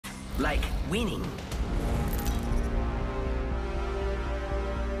Like winning.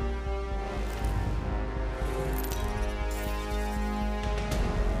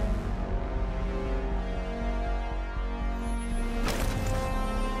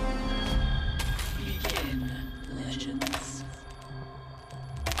 Begin, legends.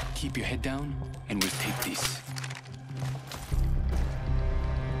 Keep your head down, and we'll take this.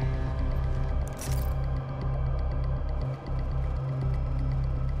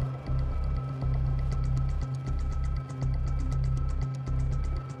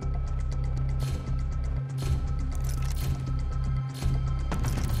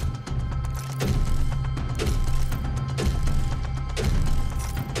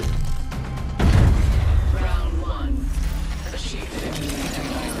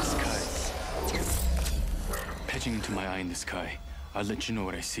 Patching into my eye in the sky. I'll let you know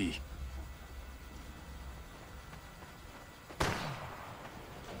what I see.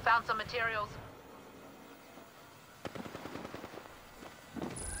 Found some materials.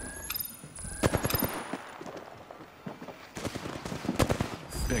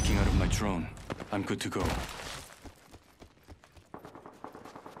 Backing out of my drone. I'm good to go.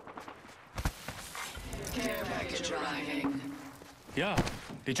 Care package arriving. Yeah,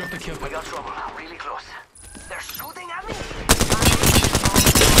 they dropped the care We package. got trouble. Really close. They're shooting at me!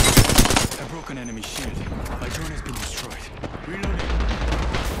 I broke an enemy shield. My drone has been destroyed. Reloading.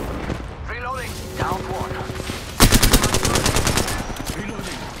 Reloading. Down one.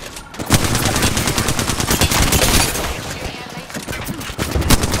 Reloading.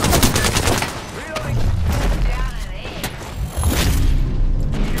 Reloading. Down an egg.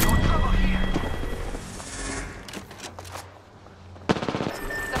 No trouble here.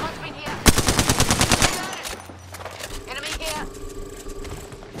 Someone's been here. Reloaded. Enemy here.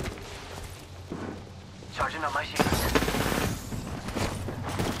 Charging on my shields.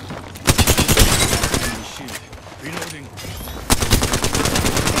 Enemy shield. Reloading.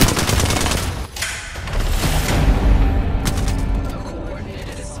 A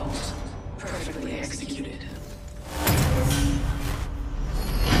coordinated assault. Perfectly executed.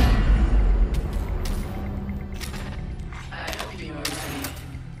 I hope you are ready.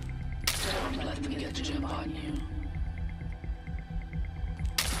 Don't let them get the jump on you.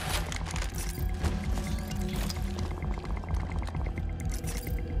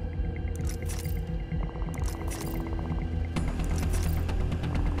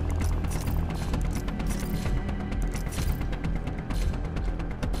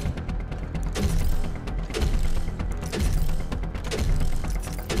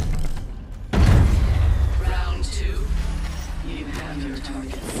 Round two. You have your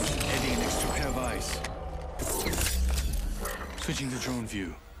targets. Adding an extra pair of eyes. Switching the drone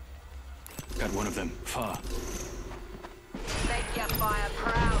view. Got one of them. Far. Make your fire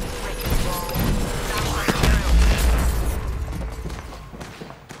proud, wrecking ball. Found materials.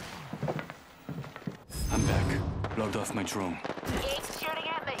 I'm back. Logged off my drone. It's shooting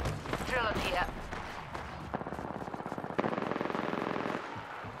at me. Driller here.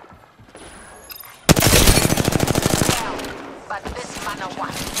 Down. But this man a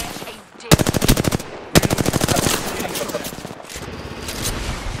one. He did.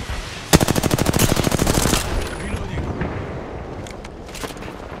 Reloading.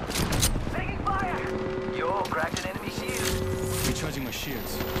 Taking fire. Yo, cracked an enemy shield. Recharging my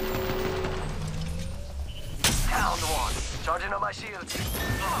shields. Down one. Charging on my shields.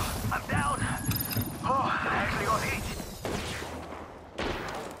 Oh, I'm down. Oh, I actually got hit.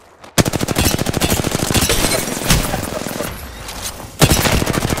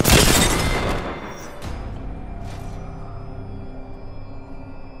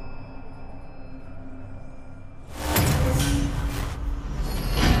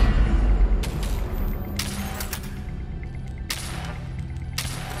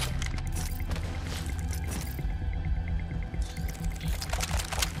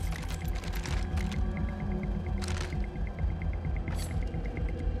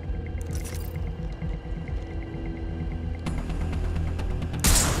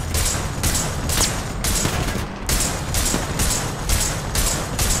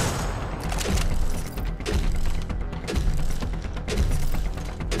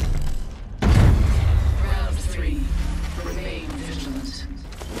 Round three. Remain vigilant.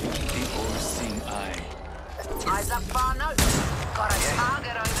 The all-seeing eye. Eyes up far note. Got a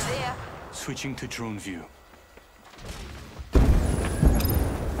target over there. Switching to drone view.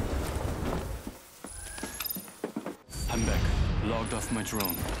 I'm back. Logged off my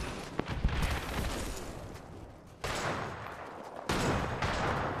drone.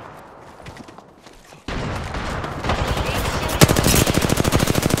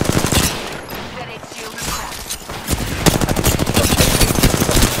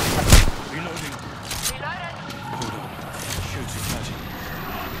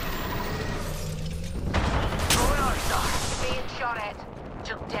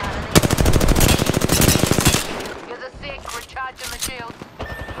 Took down an enemy. Here's a sick, recharging the shield.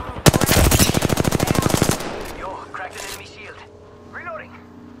 Yo, cracked an enemy shield. Reloading.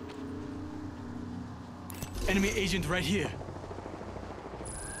 Enemy agent right here.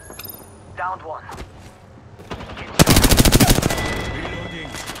 Downed one. Reloading.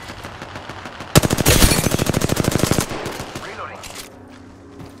 Reloading.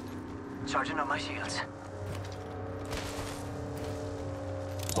 Charging up my shields.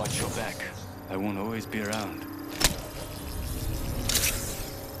 Watch your back. I won't always be around.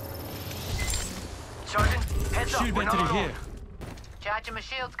 Sergeant, heads up. Shield We're not battery alone. here. Charging my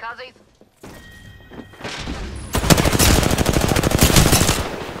shields, cuzzies.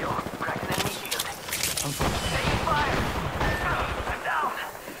 Yo, cracked an enemy shield. I'm fine. Taking fire. I'm down.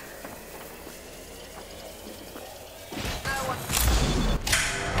 No one.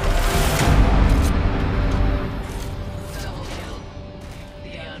 Double kill.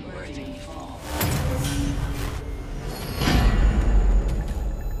 The unworthy fall.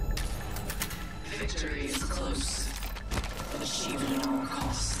 Victory is close, but achieved at all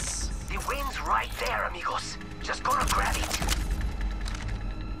costs. The wind's right there, amigos. Just gonna grab it.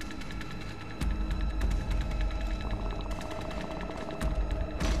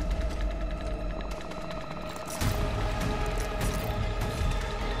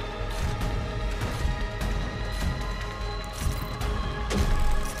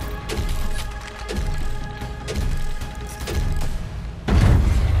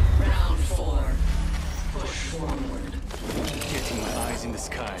 Round 4. Push forward. Getting my eyes in the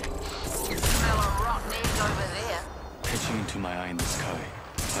sky. Smell a rotten egg over there. Catching into my eye in the sky.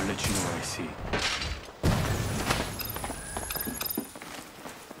 I'll let you know what I see.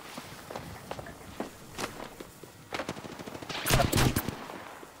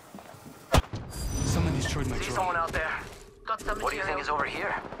 Someone destroyed my See drone. someone out there? Got some What do you think material. is over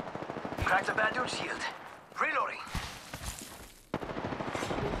here? Cracked a bad dude shield. Reloading.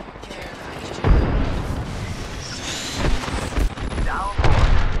 Care package. Down.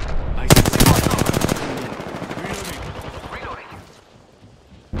 I can see Reloading. Reloading.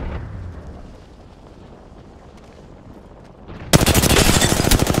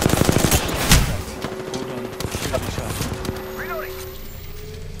 Hold on. Shoot the shot. Reloading.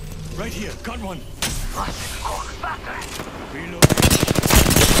 Right here. Got one. Fast. Go faster. Reloading.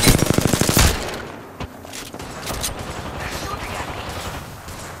 They're shooting at me.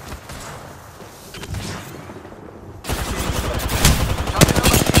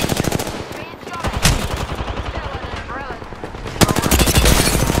 Being shot at. Still in a drill.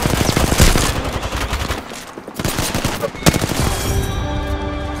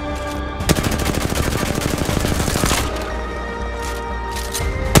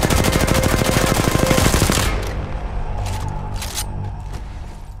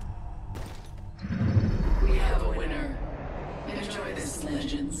 We have a winner. Enjoy this,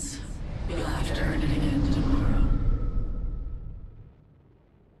 Legends. You'll have to earn it again.